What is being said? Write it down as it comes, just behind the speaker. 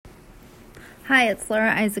Hi, it's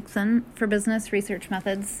Laura Isaacson for Business Research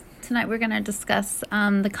Methods. Tonight we're going to discuss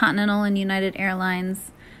the Continental and United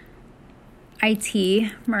Airlines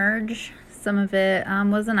IT merge. Some of it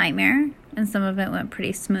was a nightmare and some of it went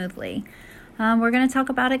pretty smoothly. We're going to talk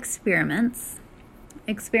about experiments.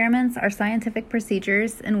 Experiments are scientific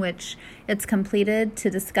procedures in which it's completed to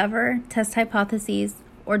discover, test hypotheses,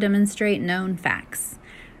 or demonstrate known facts.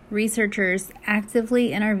 Researchers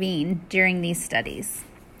actively intervene during these studies.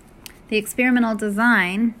 The experimental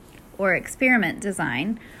design, or experiment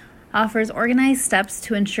design, offers organized steps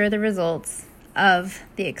to ensure the results of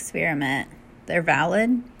the experiment. They're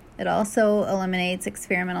valid. It also eliminates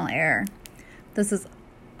experimental error. This is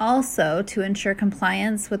also to ensure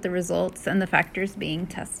compliance with the results and the factors being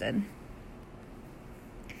tested.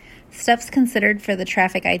 Steps considered for the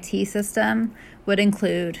traffic IT system would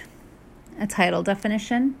include a title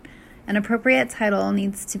definition. An appropriate title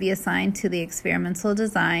needs to be assigned to the experimental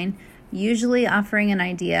design, usually offering an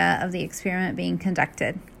idea of the experiment being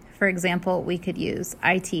conducted. For example, we could use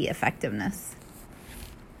IT effectiveness.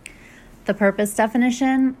 The purpose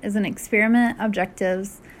definition is an experiment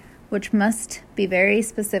objectives which must be very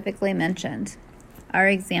specifically mentioned. Our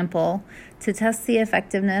example, to test the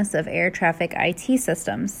effectiveness of air traffic IT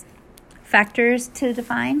systems. Factors to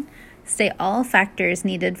define: state all factors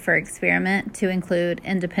needed for experiment to include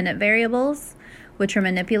independent variables, which are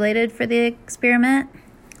manipulated for the experiment.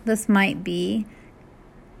 This might be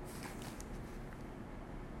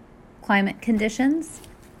climate conditions.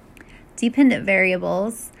 Dependent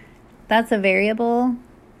variables, that's a variable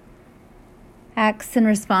acts in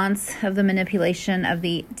response of the manipulation of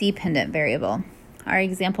the dependent variable. Our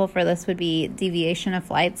example for this would be deviation of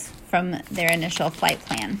flights from their initial flight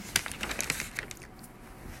plan.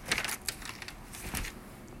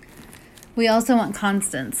 We also want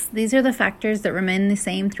constants. These are the factors that remain the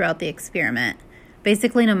same throughout the experiment,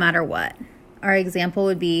 basically no matter what. Our example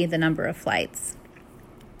would be the number of flights.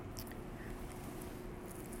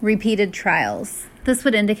 Repeated trials. This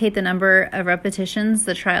would indicate the number of repetitions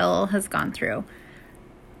the trial has gone through.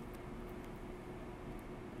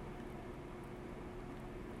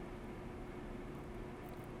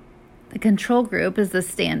 The control group is the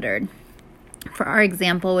standard. For our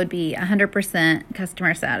example would be 100%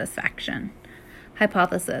 customer satisfaction.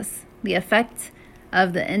 Hypothesis. The effect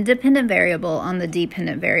of the independent variable on the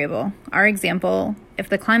dependent variable. Our example, if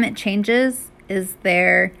the climate changes, is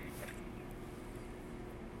there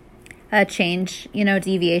a change,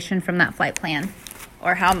 deviation from that flight plan?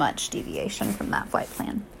 Or how much deviation from that flight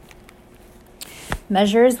plan?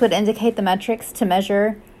 Measures would indicate the metrics to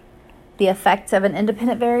measure the effect of an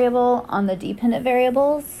independent variable on the dependent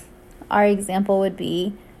variables. Our example would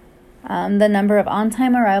be the number of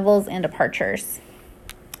on-time arrivals and departures.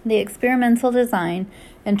 The experimental design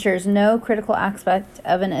ensures no critical aspect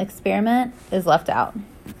of an experiment is left out.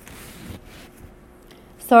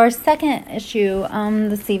 So our second issue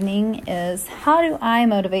this evening is, how do I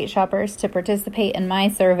motivate shoppers to participate in my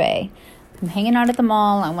survey? I'm hanging out at the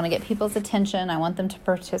mall. I want to get people's attention. I want them to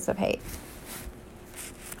participate.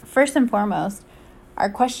 First and foremost, our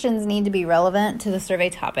questions need to be relevant to the survey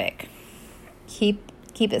topic. Keep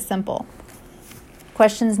it simple.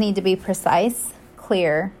 Questions need to be precise,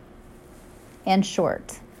 clear, and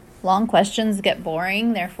short. Long questions get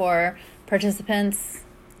boring, therefore participants,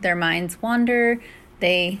 their minds wander.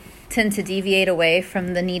 They tend to deviate away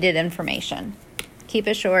from the needed information. Keep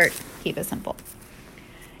it short, keep it simple.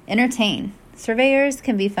 Entertain. Surveyors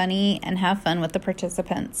can be funny and have fun with the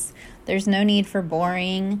participants. There's no need for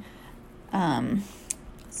boring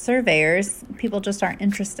surveyors. People just aren't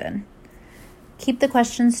interested. Keep the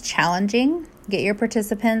questions challenging. Get your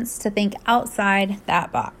participants to think outside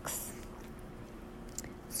that box.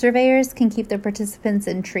 Surveyors can keep their participants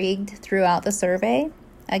intrigued throughout the survey.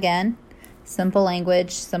 Again, simple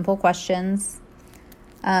language, simple questions.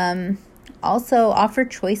 Also, offer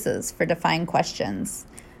choices for defined questions.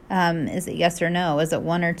 Is it yes or no? Is it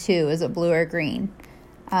 1 or 2? Is it blue or green?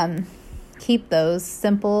 Keep those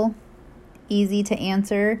simple, easy to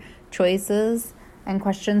answer choices and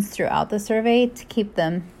questions throughout the survey to keep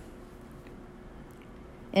them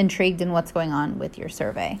intrigued in what's going on with your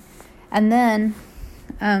survey. And then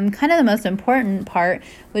kind of the most important part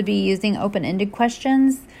would be using open-ended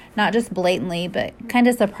questions, not just blatantly, but kind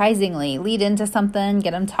of surprisingly. Lead into something,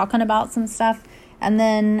 get them talking about some stuff, and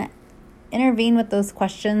then intervene with those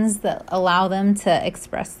questions that allow them to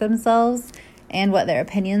express themselves and what their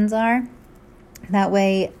opinions are. That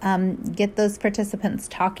way, get those participants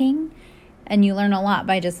talking, and you learn a lot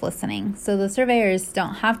by just listening. So the surveyors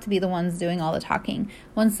don't have to be the ones doing all the talking.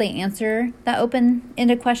 Once they answer that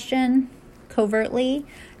open-ended question covertly,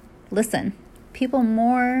 listen. people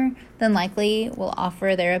more than likely will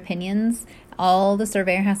offer their opinions. All the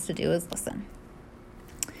surveyor has to do is listen.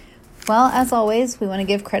 Well, as always, we want to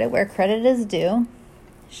give credit where credit is due.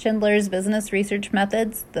 Schindler's Business Research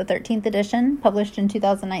Methods, the 13th edition, published in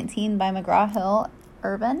 2019 by McGraw-Hill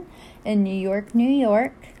Urban in New York, New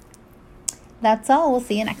York. That's all. We'll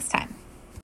see you next time.